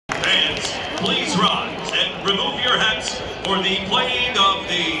remove your hats for the playing of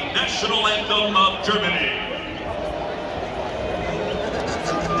the national anthem of Germany.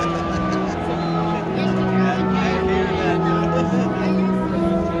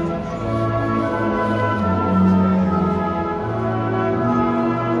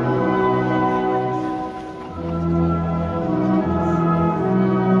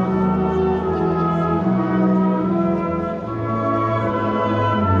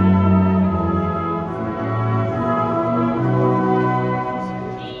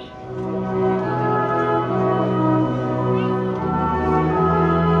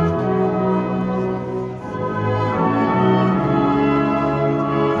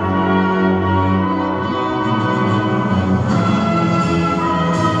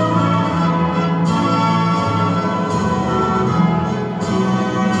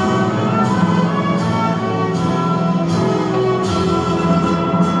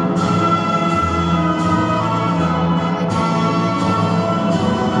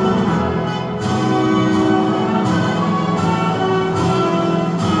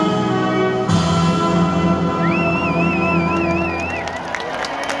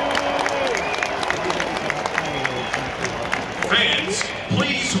 Fans,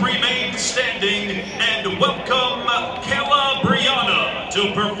 please remain standing and welcome Calabriana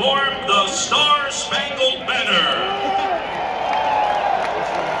to perform the Star-Spangled Banner.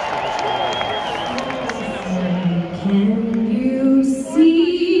 Can you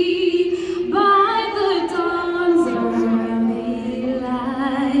see by the dawn's early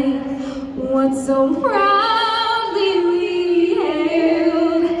light what so proudly we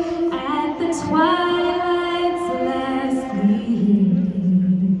hailed at the twilight's last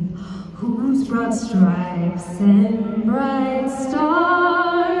gleaming, whose broad stripes and bright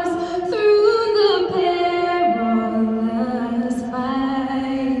stars through the perilous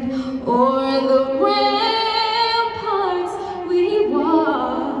fight o'er the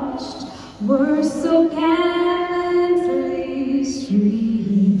were so gallantly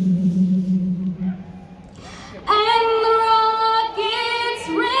streaming, and the rockets'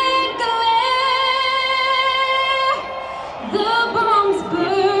 red glare, the bombs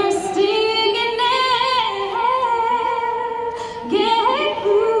bursting in air, gave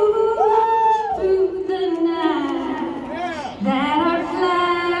proof through the night that our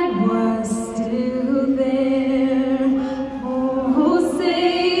flag was still there. Oh, say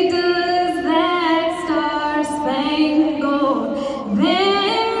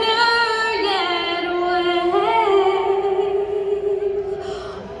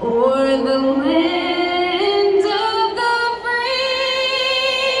or the land